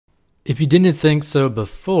If you didn't think so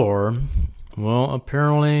before, well,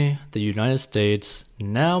 apparently the United States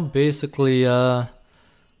now basically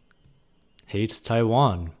hates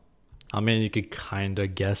Taiwan. I mean, you could kind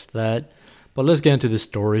of guess that, but let's get into the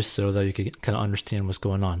story so that you can kind of understand what's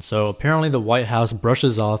going on. So apparently the White House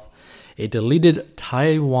brushes off a deleted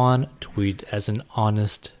Taiwan tweet as an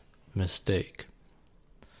honest mistake.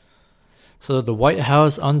 So the White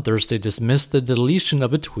House on Thursday dismissed the deletion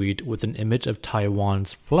of a tweet with an image of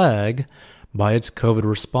Taiwan's flag by its COVID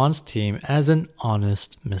response team as an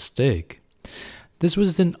honest mistake. This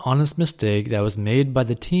was an honest mistake that was made by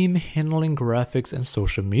the team handling graphics and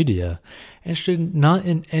social media and should not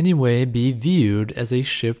in any way be viewed as a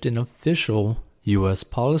shift in official U.S.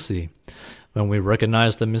 policy. When we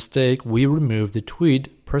recognized the mistake, we removed the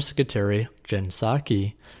tweet, Press Secretary Jen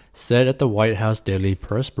Psaki said at the White House daily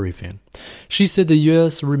press briefing. She said the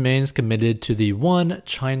U.S. remains committed to the One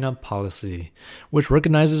China policy, which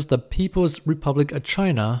recognizes the People's Republic of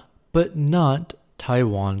China, but not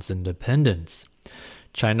Taiwan's independence.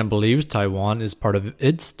 China believes Taiwan is part of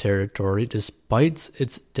its territory despite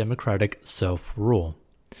its democratic self-rule.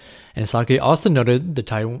 And Psaki also noted the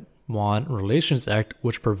Taiwan Relations Act,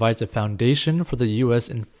 which provides a foundation for the U.S.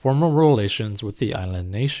 informal relations with the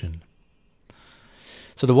island nation.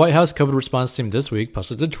 So the White House COVID response team this week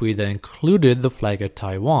posted a tweet that included the flag of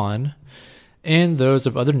Taiwan and those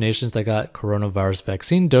of other nations that got coronavirus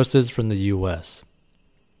vaccine doses from the U.S.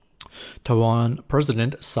 Taiwan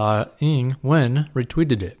President Tsai Ing-wen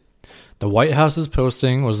retweeted it. The White House's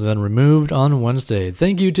posting was then removed on Wednesday.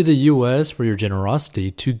 Thank you to the U.S. for your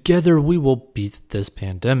generosity. Together we will beat this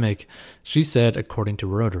pandemic, she said, according to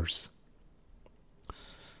Reuters.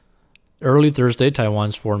 Early Thursday,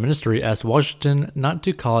 Taiwan's foreign ministry asked Washington not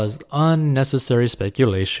to cause unnecessary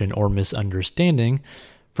speculation or misunderstanding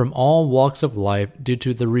from all walks of life due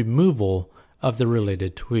to the removal of the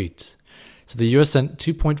related tweets. So the U.S. sent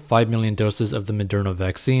 2.5 million doses of the Moderna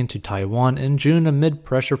vaccine to Taiwan in June amid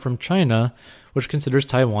pressure from China, which considers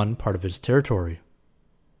Taiwan part of its territory.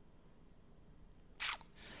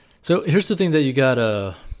 So here's the thing that you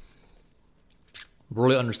gotta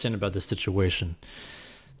really understand about this situation.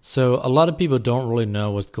 So a lot of people don't really know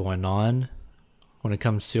what's going on when it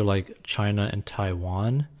comes to like China and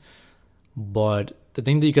Taiwan. But the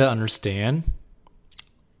thing that you gotta understand,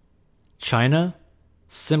 China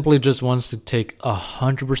simply just wants to take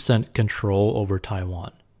 100% control over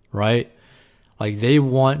Taiwan, right? Like they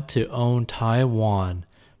want to own Taiwan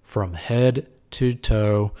from head to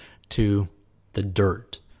toe to the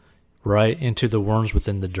dirt, right? Into the worms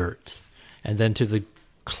within the dirt and then to the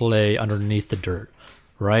clay underneath the dirt.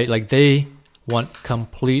 Right? Like they want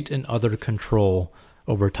complete and utter control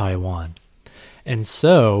over Taiwan. And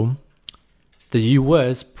so the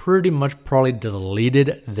US pretty much probably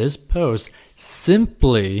deleted this post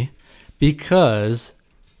simply because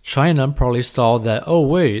China probably saw that, oh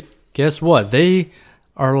wait, guess what? They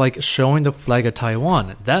are like showing the flag of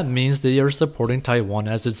Taiwan. That means they are supporting Taiwan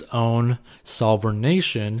as its own sovereign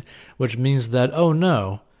nation, which means that, oh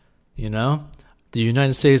no, the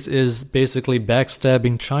United States is basically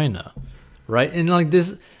backstabbing China, right? And like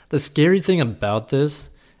this, the scary thing about this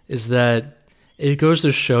is that it goes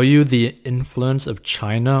to show you the influence of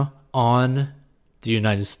China on the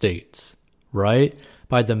United States, right?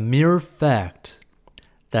 By the mere fact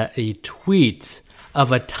that a tweet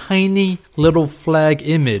of a tiny little flag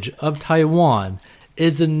image of Taiwan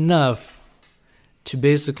is enough to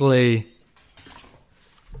basically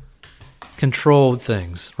control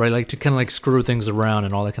things, right? Like to kind of like screw things around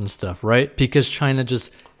and all that kind of stuff, right? Because China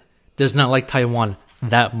just does not like Taiwan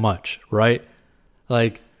that much, right?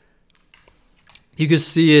 Like you could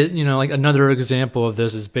see it, like another example of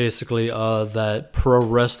this is basically that pro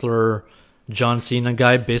wrestler John Cena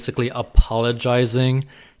guy basically apologizing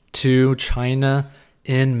to China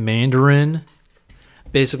in Mandarin,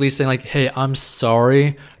 basically saying like, hey, I'm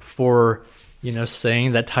sorry for,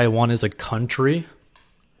 saying that Taiwan is a country.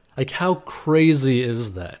 Like, how crazy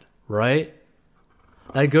is that, right?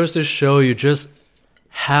 That goes to show you just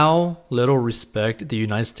how little respect the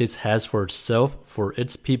United States has for itself, for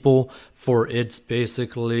its people, for its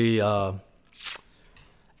basically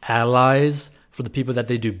allies, for the people that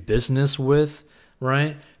they do business with,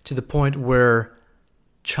 right? To the point where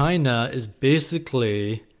China is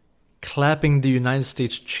basically clapping the United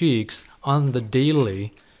States cheeks on the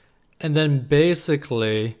daily, and then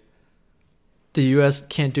basically the U.S.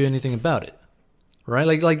 can't do anything about it, right?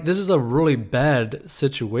 Like this is a really bad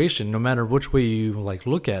situation, no matter which way you like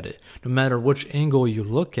look at it, no matter which angle you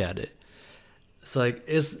look at it.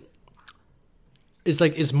 It's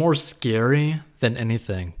more scary than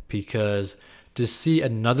anything because to see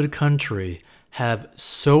another country have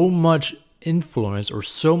so much influence or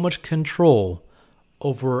so much control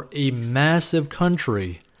over a massive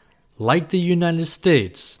country like the United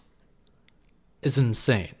States is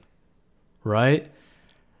insane, right?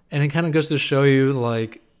 And it kind of goes to show you,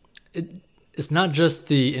 like, it's not just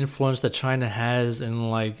the influence that China has in,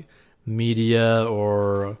 like, media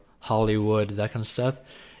or Hollywood, that kind of stuff.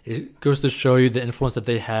 It goes to show you the influence that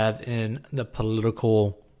they have in the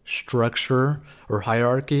political structure or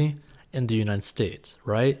hierarchy in the United States,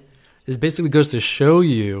 right? It basically goes to show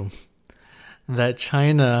you that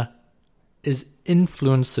China is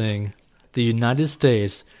influencing the United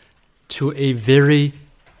States to a very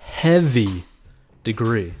heavy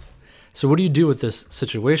degree. So what do you do with this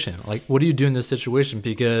situation? Like, what do you do in this situation?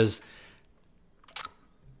 Because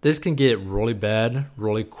this can get really bad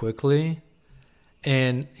really quickly.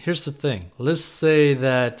 And here's the thing. Let's say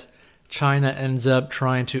that China ends up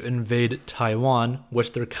trying to invade Taiwan,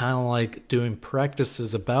 which they're kind of like doing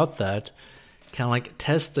practices about that, kind of like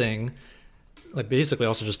testing, like basically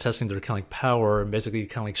also just testing their kind of like power and basically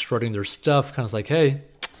kind of like strutting their stuff, kind of like, hey,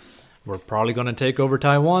 we're probably going to take over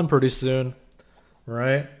Taiwan pretty soon,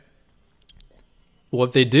 right? Well,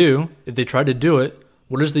 if they do, if they try to do it,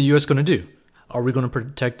 what is the U.S. going to do? Are we going to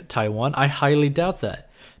protect Taiwan? I highly doubt that,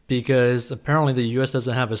 because apparently the U.S.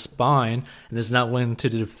 doesn't have a spine and is not willing to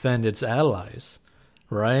defend its allies,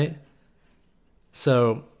 right?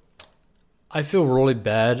 So I feel really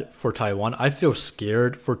bad for Taiwan. I feel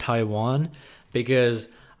scared for Taiwan because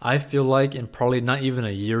I feel like in probably not even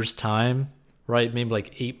a year's time, right, maybe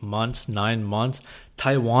like 8 months, 9 months,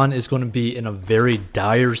 Taiwan is going to be in a very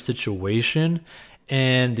dire situation.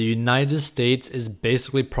 And the United States is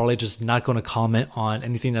basically probably just not going to comment on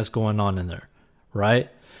anything that's going on in there, right?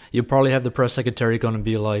 You'll probably have the press secretary going to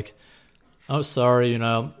be like, oh, sorry,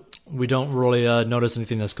 we don't really notice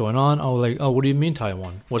anything that's going on. Oh, what do you mean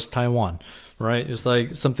Taiwan? What's Taiwan, right? It's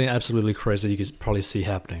like something absolutely crazy you could probably see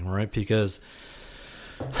happening, right? Because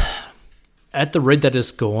at the rate that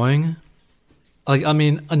it's going, like, I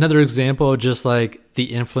mean, another example of just like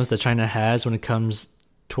the influence that China has when it comes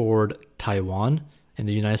toward Taiwan and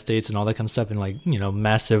the United States and all that kind of stuff, and like,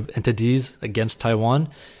 massive entities against Taiwan,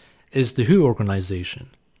 is the WHO organization,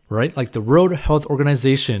 right? Like the World Health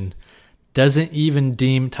Organization doesn't even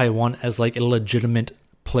deem Taiwan as like a legitimate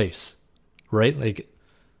place, right? Like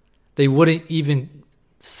they wouldn't even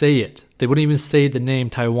say it. They wouldn't even say the name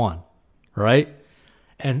Taiwan, right?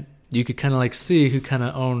 And you could kind of like see who kind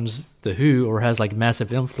of owns the WHO or has like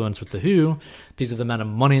massive influence with the WHO because of the amount of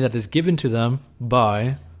money that is given to them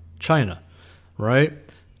by China, right?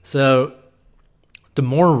 So the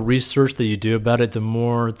more research that you do about it, the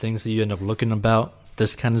more things that you end up looking about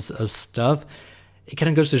this kind of stuff, it kind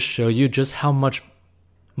of goes to show you just how much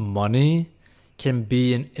money can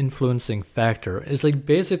be an influencing factor. It's like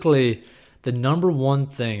basically the number one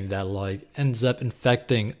thing that like ends up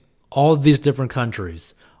infecting all of these different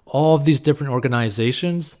countries, all of these different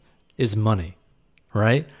organizations is money,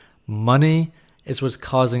 right? Money is what's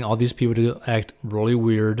causing all these people to act really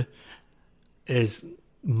weird. Is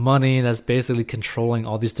money that's basically controlling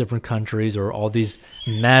all these different countries or all these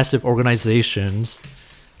massive organizations.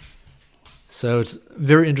 So it's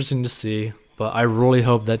very interesting to see, but I really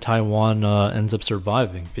hope that Taiwan ends up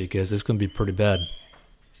surviving because it's going to be pretty bad.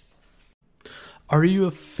 Are you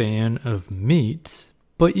a fan of meat,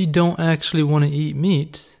 but you don't actually want to eat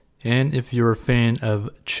meat? And if you're a fan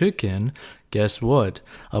of chicken, guess what?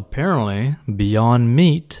 Apparently, Beyond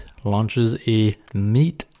Meat launches a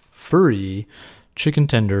meat-free chicken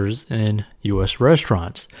tenders in U.S.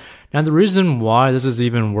 restaurants. Now, the reason why this is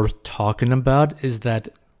even worth talking about is that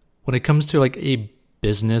when it comes to like a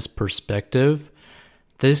business perspective,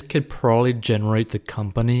 this could probably generate the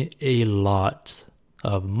company a lot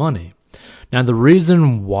of money. Now, the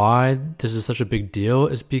reason why this is such a big deal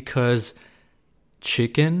is because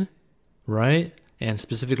chicken, right, and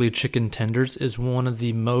specifically chicken tenders, is one of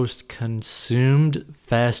the most consumed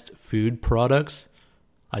fast food products,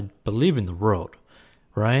 I believe, in the world,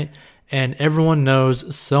 right? And everyone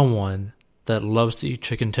knows someone that loves to eat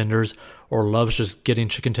chicken tenders or loves just getting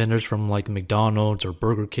chicken tenders from like McDonald's or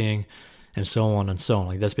Burger King and so on and so on.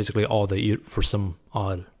 Like that's basically all they eat for some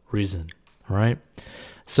odd reason, right?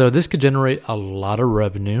 So this could generate a lot of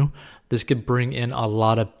revenue. This could bring in a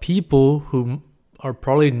lot of people who are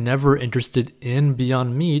probably never interested in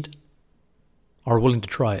Beyond Meat are willing to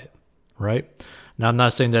try it, right? Now, I'm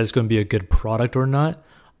not saying that it's going to be a good product or not,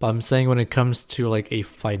 but I'm saying when it comes to like a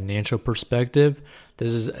financial perspective,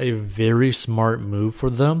 this is a very smart move for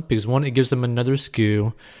them because one, it gives them another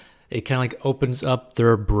SKU. It kind of like opens up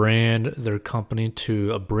their brand, their company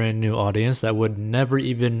to a brand new audience that would never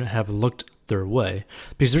even have looked their way.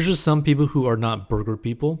 Because there's just some people who are not burger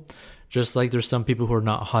people, just like there's some people who are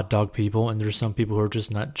not hot dog people, and there's some people who are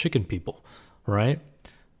just not chicken people, right?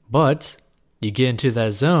 But you get into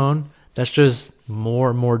that zone, that's just more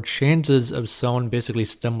and more chances of someone basically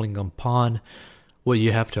stumbling upon what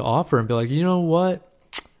you have to offer and be like, you know what?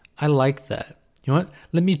 I like that. You know what?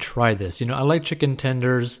 Let me try this. I like chicken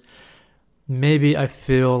tenders. Maybe I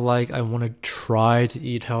feel like I want to try to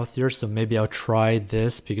eat healthier, so maybe I'll try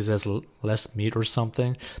this because it has less meat or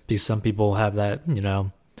something. Because some people have that,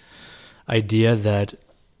 idea that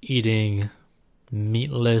eating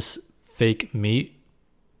meatless fake meat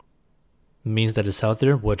means that it's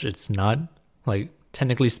healthier, which it's not. Like,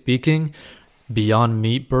 technically speaking, Beyond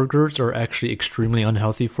Meat burgers are actually extremely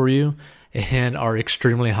unhealthy for you and are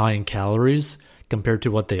extremely high in calories compared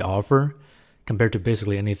to what they offer, compared to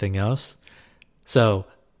basically anything else. So,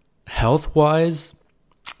 health-wise,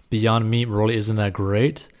 Beyond Meat really isn't that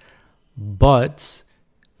great, but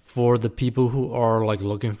for the people who are like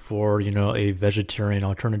looking for, a vegetarian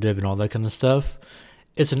alternative and all that kind of stuff,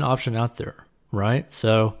 it's an option out there, right?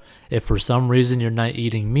 So if for some reason you're not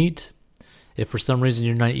eating meat, if for some reason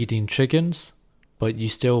you're not eating chickens, but you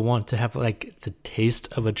still want to have like the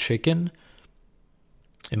taste of a chicken,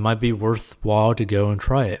 it might be worthwhile to go and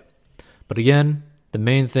try it. But again, the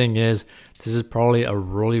main thing is this is probably a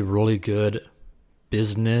really, really good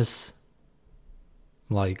business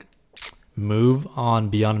move on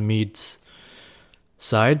Beyond Meat's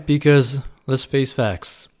side, because let's face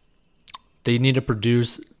facts, they need to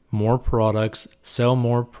produce more products, sell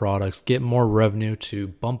more products, get more revenue to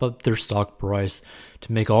bump up their stock price,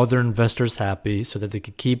 to make all their investors happy so that they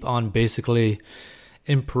could keep on basically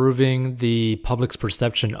improving the public's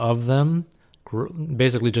perception of them,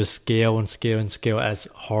 basically just scale and scale and scale as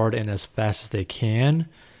hard and as fast as they can,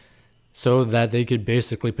 so that they could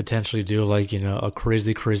basically potentially do a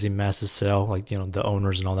crazy, crazy massive sale, the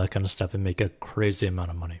owners and all that kind of stuff, and make a crazy amount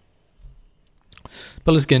of money.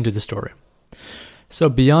 But let's get into the story. So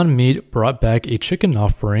Beyond Meat brought back a chicken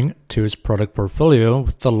offering to its product portfolio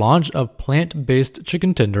with the launch of plant-based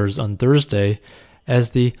chicken tenders on Thursday,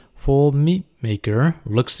 as the full meat maker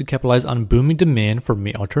looks to capitalize on booming demand for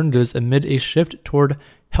meat alternatives amid a shift toward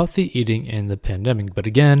healthy eating in the pandemic. But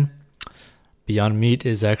again, Beyond Meat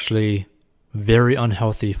is actually very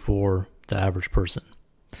unhealthy for the average person.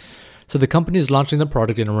 So the company is launching the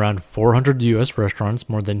product in around 400 US restaurants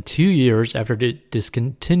more than 2 years after it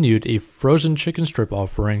discontinued a frozen chicken strip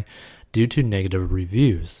offering due to negative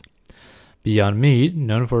reviews. Beyond Meat,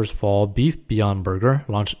 known for its fall beef Beyond Burger,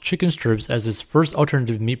 launched chicken strips as its first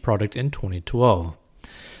alternative meat product in 2012.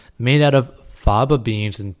 Made out of faba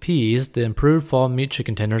beans and peas, the improved fall meat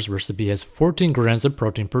chicken tenders recipe has 14 grams of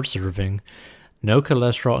protein per serving, no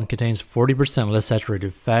cholesterol, and contains 40% less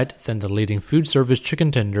saturated fat than the leading food service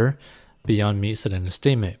chicken tender, Beyond Meat said in a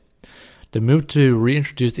statement. The move to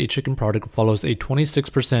reintroduce a chicken product follows a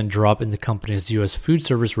 26% drop in the company's U.S. food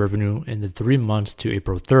service revenue in the 3 months to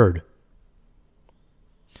April 3rd.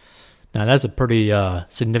 Now, that's a pretty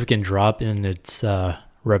significant drop in its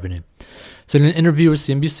revenue. So in an interview with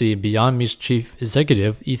CNBC, Beyond Meat's chief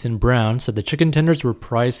executive, Ethan Brown, said the chicken tenders were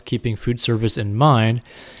priced keeping food service in mind,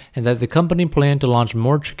 and that the company planned to launch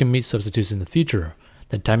more chicken meat substitutes in the future.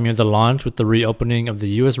 The timing of the launch with the reopening of the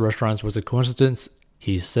U.S. restaurants was a coincidence,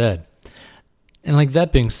 he said. And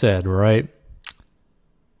that being said, right,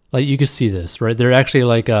 you can see this, right? They're actually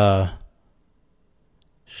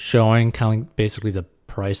showing kind of basically the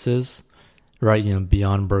prices, right?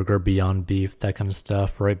 Beyond Burger, Beyond Beef, that kind of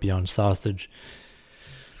stuff, right? Beyond Sausage.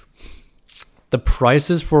 The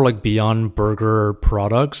prices for Beyond Burger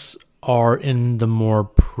products are in the more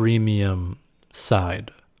premium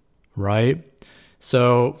side, right?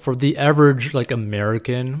 So for the average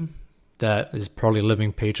American that is probably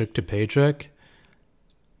living paycheck to paycheck,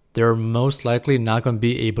 they're most likely not going to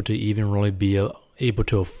be able to even really be able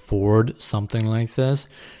to afford something like this.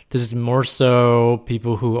 This is more so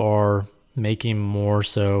people who are making more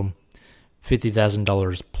so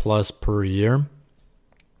 $50,000 plus per year,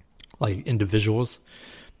 individuals.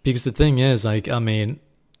 Because the thing is,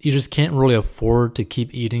 you just can't really afford to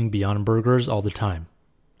keep eating Beyond Burgers all the time,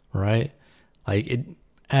 right? It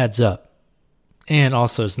adds up. And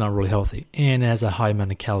also it's not really healthy. And it has a high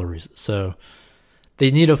amount of calories. So they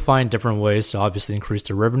need to find different ways to obviously increase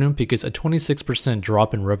their revenue, because a 26%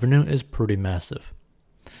 drop in revenue is pretty massive.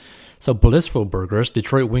 So Blissful Burgers,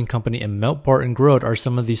 Detroit Wing Company, and Melt Bar and Grilled are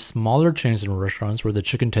some of the smaller chains and restaurants where the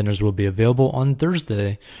chicken tenders will be available on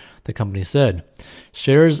Thursday, the company said.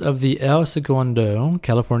 Shares of the El Segundo,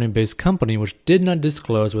 California-based company, which did not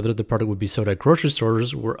disclose whether the product would be sold at grocery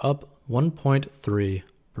stores, were up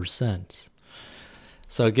 1.3%.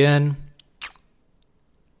 So again,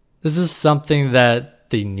 This is something that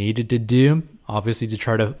they needed to do, obviously, to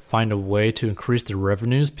try to find a way to increase their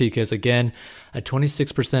revenues, because again, a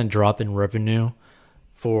 26% drop in revenue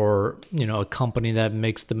for, a company that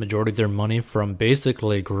makes the majority of their money from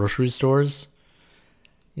basically grocery stores,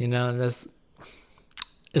 that's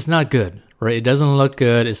it's not good, right? It doesn't look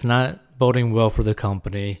good. It's not boding well for the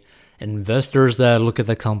company. Investors that look at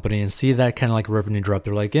the company and see that kind of like revenue drop,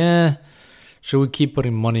 they're like, should we keep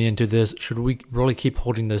putting money into this? Should we really keep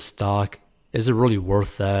holding this stock? Is it really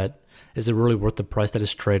worth that? Is it really worth the price that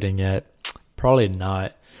it's trading at? Probably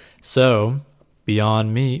not. So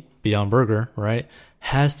Beyond Meat, Beyond Burger, right,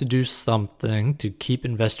 has to do something to keep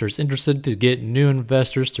investors interested, to get new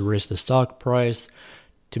investors, to raise the stock price,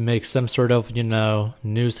 to make some sort of,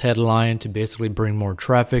 news headline, to basically bring more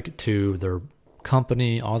traffic to their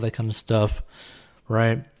company, all that kind of stuff,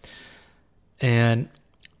 right? And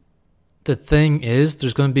the thing is,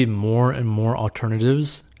 there's going to be more and more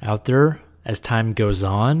alternatives out there as time goes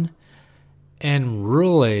on. And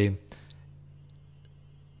really,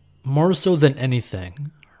 more so than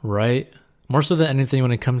anything, right? More so than anything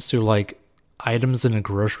when it comes to like items in a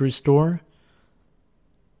grocery store,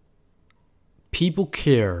 people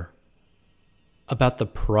care about the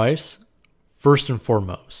price first and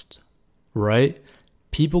foremost, right?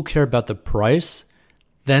 People care about the price,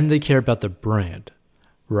 then they care about the brand,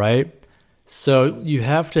 right? So you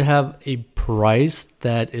have to have a price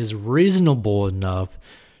that is reasonable enough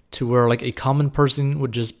to where like a common person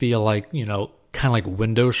would just be like, kind of like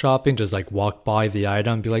window shopping, just like walk by the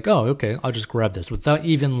item and be like, oh, okay, I'll just grab this without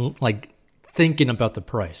even like thinking about the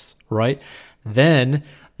price, right? Then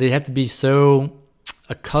they have to be so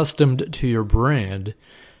accustomed to your brand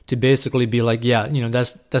to basically be like, yeah,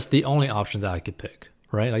 that's the only option that I could pick,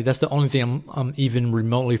 right? Like that's the only thing I'm even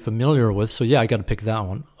remotely familiar with. So yeah, I got to pick that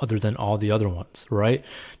one other than all the other ones, right?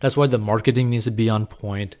 That's why the marketing needs to be on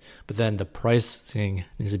point, but then the pricing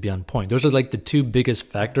needs to be on point. Those are like the two biggest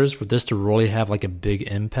factors for this to really have like a big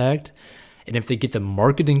impact. And if they get the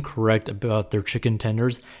marketing correct about their chicken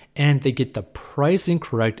tenders and they get the pricing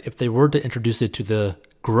correct, if they were to introduce it to the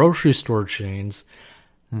grocery store chains,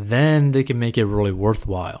 then they can make it really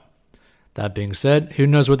worthwhile. That being said, who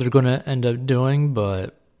knows what they're going to end up doing,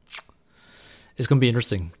 but it's going to be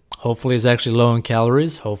interesting. Hopefully it's actually low in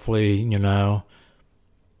calories. Hopefully,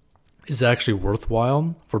 it's actually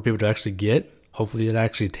worthwhile for people to actually get. Hopefully it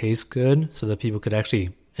actually tastes good so that people could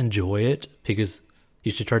actually enjoy it, because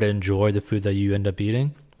you should try to enjoy the food that you end up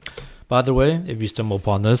eating. By the way, if you stumble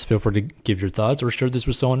upon this, feel free to give your thoughts or share this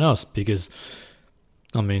with someone else, because,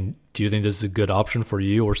 do you think this is a good option for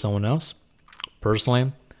you or someone else?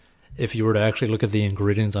 Personally, if you were to actually look at the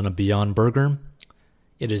ingredients on a Beyond Burger,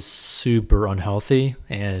 it is super unhealthy,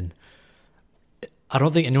 and I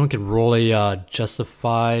don't think anyone can really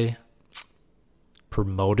justify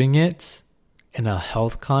promoting it in a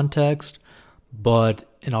health context, but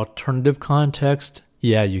in alternative context,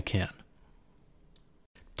 yeah, you can.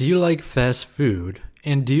 Do you like fast food?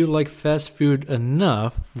 And do you like fast food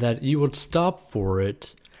enough that you would stop for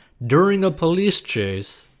it during a police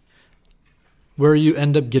chase where you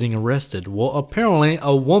end up getting arrested? Well, apparently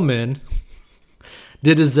a woman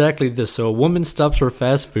did exactly this. So a woman stops for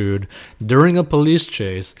fast food during a police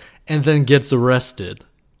chase and then gets arrested.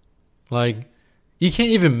 Like, you can't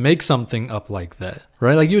even make something up like that,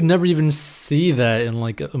 right? Like, you would never even see that in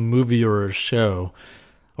like a movie or a show,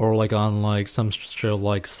 or like on like some show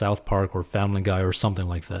like South Park or Family Guy or something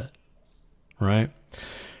like that, right?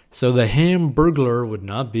 So the Hamburglar would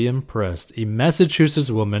not be impressed. A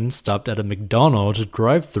Massachusetts woman stopped at a McDonald's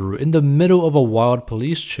drive-thru in the middle of a wild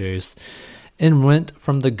police chase and went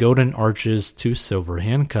from the golden arches to silver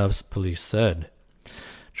handcuffs, police said.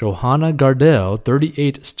 Johanna Gardell,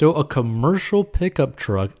 38, stole a commercial pickup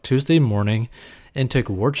truck Tuesday morning and took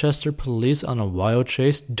Worcester police on a wild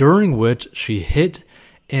chase, during which she hit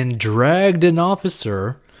and dragged an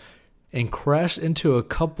officer and crashed into a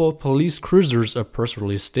couple of police cruisers, a press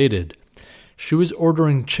release stated. She was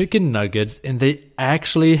ordering chicken nuggets and they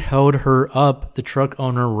actually held her up, the truck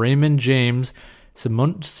owner Raymond James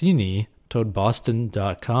Simoncini told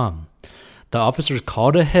Boston.com. The officers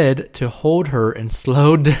called ahead to hold her and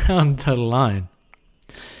slow down the line.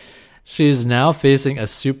 She is now facing a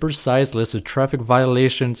supersized list of traffic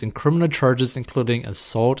violations and criminal charges, including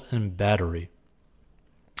assault and battery.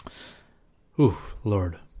 Ooh,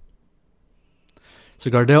 Lord. So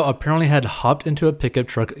Gardell apparently had hopped into a pickup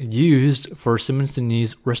truck used for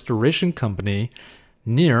Simoncini's restoration company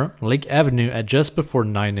near Lake Avenue at just before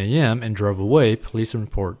 9 a.m. and drove away, police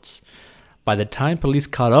reports. By the time police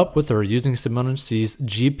caught up with her using Simoncini's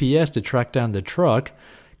GPS to track down the truck,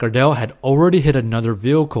 Gardell had already hit another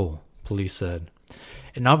vehicle, police said.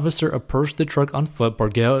 An officer approached the truck on foot.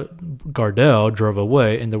 Gardell drove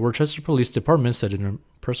away, and the Worcester Police Department said in a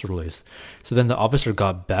press release. So then the officer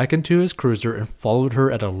got back into his cruiser and followed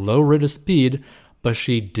her at a low rate of speed, but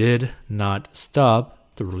she did not stop,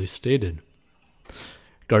 the release stated.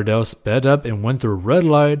 Gardell sped up and went through red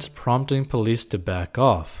lights, prompting police to back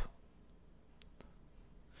off.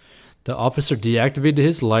 The officer deactivated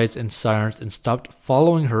his lights and sirens and stopped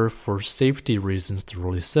following her for safety reasons, the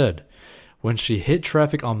release said. When she hit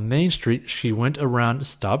traffic on Main Street, she went around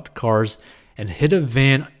stopped cars and hit a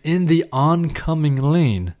van in the oncoming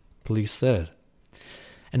lane, police said.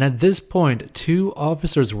 And at this point, 2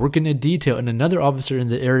 officers working in detail and another officer in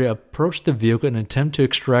the area approached the vehicle in an attempt to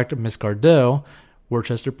extract Miss Gardell,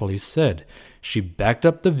 Worcester police said. She backed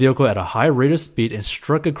up the vehicle at a high rate of speed and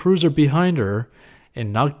struck a cruiser behind her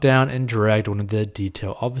and knocked down and dragged one of the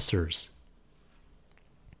detail officers.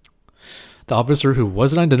 The officer, who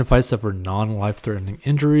wasn't identified, suffered non-life-threatening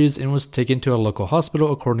injuries and was taken to a local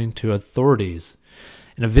hospital, according to authorities.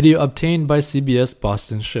 And a video obtained by CBS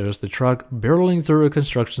Boston shows the truck barreling through a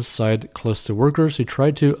construction site close to workers who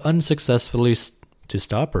tried to unsuccessfully to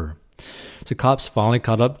stop her. So cops finally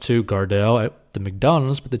caught up to Gardell at the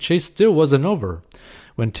McDonald's, but the chase still wasn't over.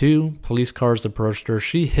 When 2 police cars approached her,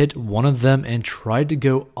 she hit one of them and tried to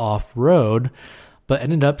go off-road, but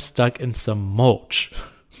ended up stuck in some mulch.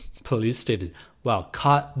 Police stated, wow,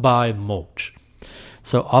 caught by mulch.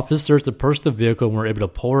 So officers approached the vehicle and were able to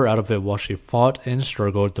pull her out of it while she fought and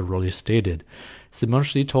struggled, the release stated.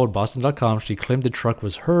 Simonshi told Boston.com she claimed the truck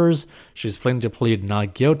was hers. She was planning to plead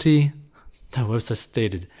not guilty, the website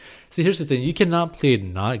stated. See, here's the thing. You cannot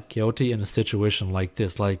plead not guilty in a situation like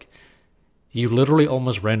this. Like, you literally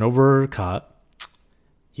almost ran over a cop.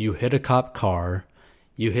 You hit a cop car.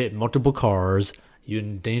 You hit multiple cars. You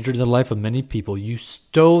endangered the life of many people. You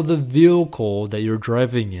stole the vehicle that you're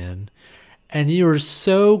driving in. And you were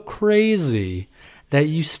so crazy that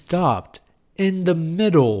you stopped in the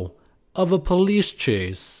middle of a police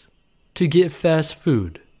chase to get fast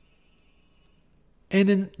food. And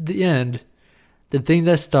in the end, the thing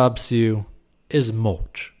that stops you is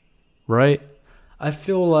mulch, right? I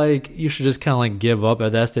feel like you should just kind of like give up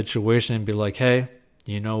at that situation and be like, hey,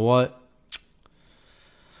 you know what?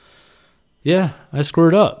 Yeah, I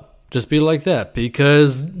screwed up. Just be like that,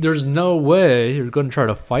 because there's no way you're going to try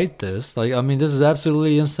to fight this. Like, I mean, this is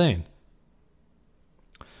absolutely insane.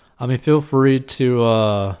 I mean, feel free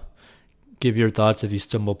to give your thoughts if you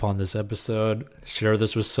stumble upon this episode. Share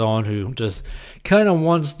this with someone who just kind of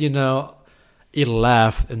wants, a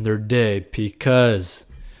laugh in their day, because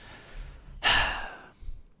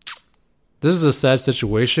this is a sad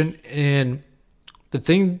situation. And the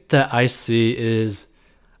thing that I see is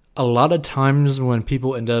a lot of times when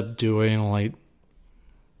people end up doing like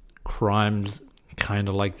crimes kind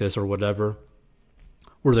of like this or whatever,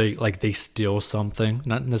 where they steal something,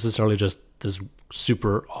 not necessarily just this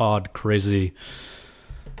super odd, crazy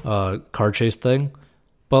car chase thing,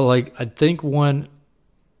 but like I think when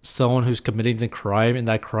someone who's committing the crime, and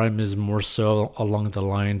that crime is more so along the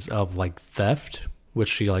lines of like theft, which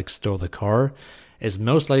she like stole the car, is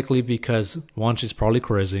most likely because, one, she's probably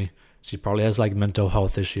crazy. She probably has like mental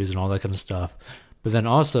health issues and all that kind of stuff. But then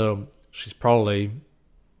also, she's probably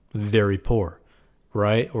very poor,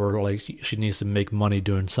 right? Or like she needs to make money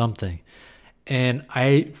doing something. And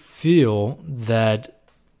I feel that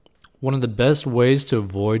one of the best ways to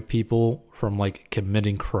avoid people from like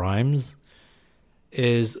committing crimes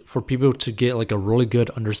is for people to get like a really good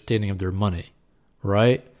understanding of their money,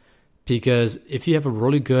 right? Because if you have a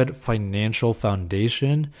really good financial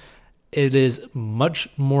foundation, it is much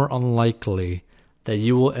more unlikely that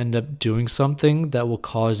you will end up doing something that will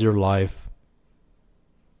cause your life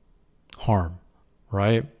harm,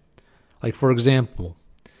 right? Like, for example,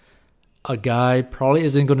 a guy probably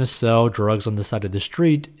isn't going to sell drugs on the side of the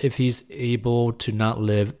street if he's able to not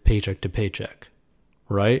live paycheck to paycheck,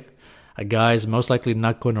 right? A guy is most likely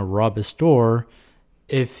not going to rob a store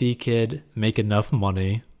if he could make enough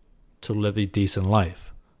money to live a decent life.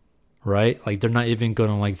 Right? Like, they're not even going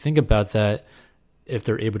to like think about that if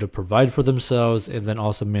they're able to provide for themselves and then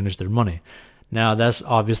also manage their money. Now, that's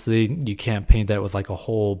obviously, you can't paint that with like a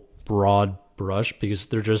whole broad brush, because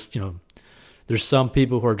they're just, there's some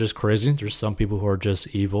people who are just crazy. There's some people who are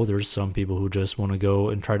just evil. There's some people who just want to go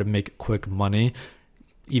and try to make quick money,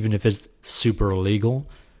 even if it's super illegal.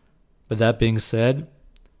 But that being said,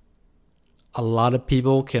 a lot of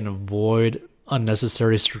people can avoid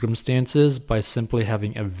unnecessary circumstances by simply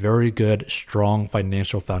having a very good, strong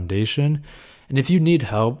financial foundation. And if you need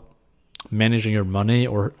help managing your money,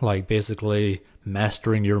 or like basically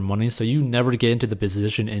mastering your money, so you never get into the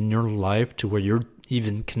position in your life to where you're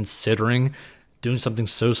even considering doing something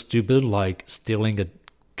so stupid like stealing a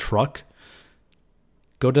truck,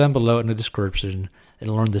 go down below in the description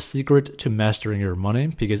and learn the secret to mastering your money,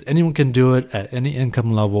 because anyone can do it at any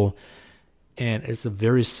income level. And it's a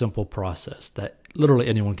very simple process that literally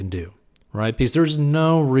anyone can do, right? Because there's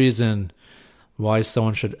no reason why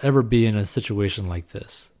someone should ever be in a situation like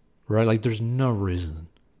this, right? Like there's no reason,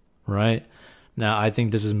 right? Now, I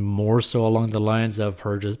think this is more so along the lines of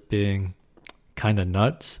her just being kind of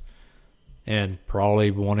nuts and probably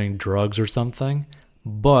wanting drugs or something.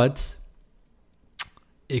 But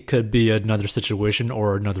it could be another situation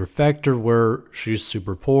or another factor where she's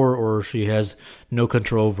super poor or she has no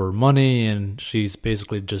control over money and she's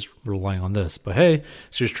basically just relying on this. But hey,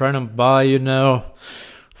 she's trying to buy,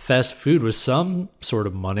 fast food with some sort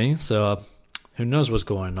of money. So who knows what's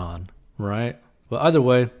going on, right? But either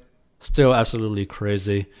way, still absolutely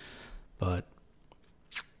crazy. But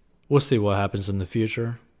we'll see what happens in the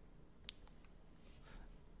future.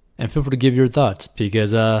 And feel free to give your thoughts,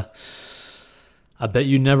 because I bet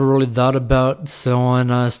you never really thought about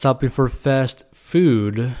someone stopping for fast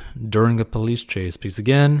food during a police chase. Because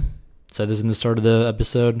again, I said this in the start of the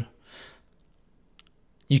episode,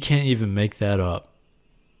 you can't even make that up.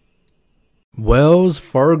 Wells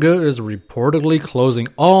Fargo is reportedly closing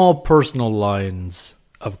all personal lines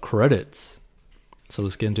of credits. So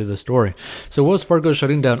let's get into the story. So Wells Fargo is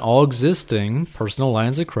shutting down all existing personal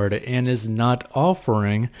lines of credit and is not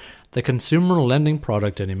offering the consumer lending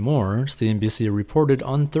product anymore, CNBC reported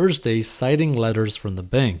on Thursday, citing letters from the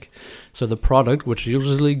bank. So the product, which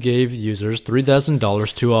usually gave users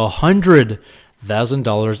 $3,000 to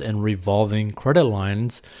 $100,000 in revolving credit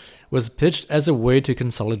lines, was pitched as a way to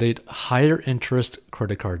consolidate higher interest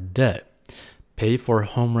credit card debt, pay for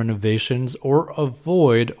home renovations, or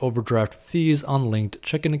avoid overdraft fees on linked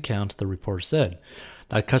checking accounts, the report said.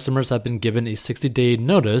 That customers have been given a 60-day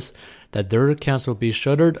notice that their accounts will be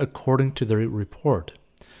shuttered, according to the report.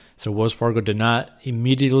 So Wells Fargo did not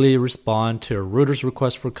immediately respond to a Reuters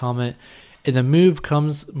request for comment, and the move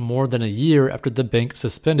comes more than a year after the bank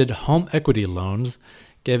suspended home equity loans,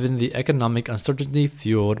 given the economic uncertainty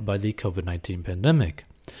fueled by the COVID-19 pandemic.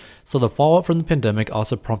 So the fallout from the pandemic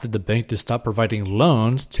also prompted the bank to stop providing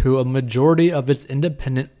loans to a majority of its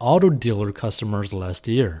independent auto dealer customers last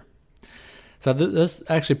year. So that's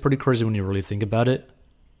actually pretty crazy when you really think about it,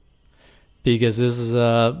 because this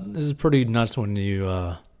is pretty nuts when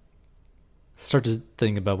you start to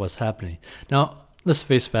think about what's happening. Now, let's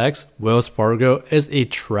face facts. Wells Fargo is a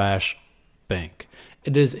trash bank.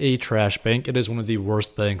 It is a trash bank. It is one of the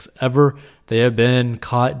worst banks ever. They have been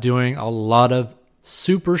caught doing a lot of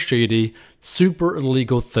super shady, super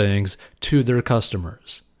illegal things to their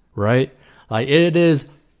customers, right? Like, it is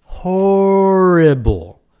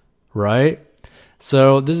horrible, right?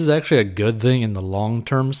 So this is actually a good thing in the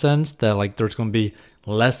long-term sense that like there's going to be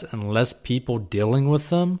less and less people dealing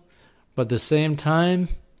with them. But at the same time,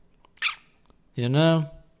 this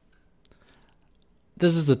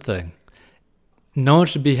is the thing. No one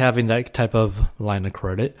should be having that type of line of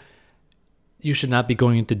credit. You should not be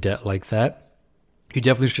going into debt like that. You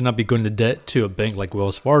definitely should not be going to debt to a bank like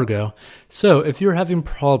Wells Fargo. So if you're having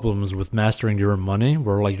problems with mastering your money,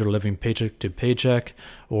 where like you're living paycheck to paycheck,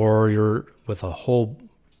 or you're with a whole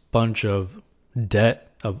bunch of debt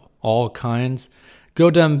of all kinds, go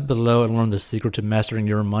down below and learn the secret to mastering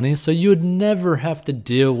your money so you would never have to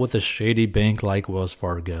deal with a shady bank like Wells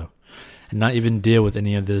Fargo, and not even deal with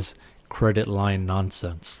any of this credit line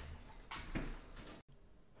nonsense.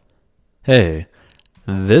 Hey,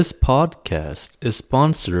 this podcast is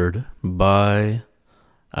sponsored by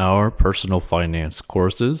our personal finance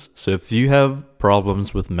courses. So if you have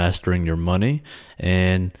problems with mastering your money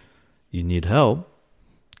and you need help,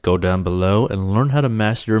 go down below and learn how to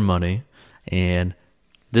master your money. And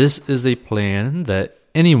this is a plan that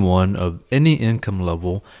anyone of any income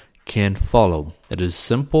level can follow. It is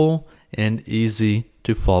simple and easy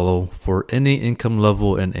to follow for any income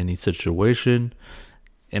level in any situation,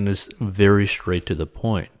 and is very straight to the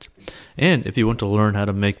point. And if you want to learn how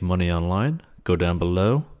to make money online, go down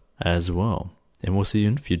below as well. And we'll see you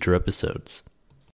in future episodes.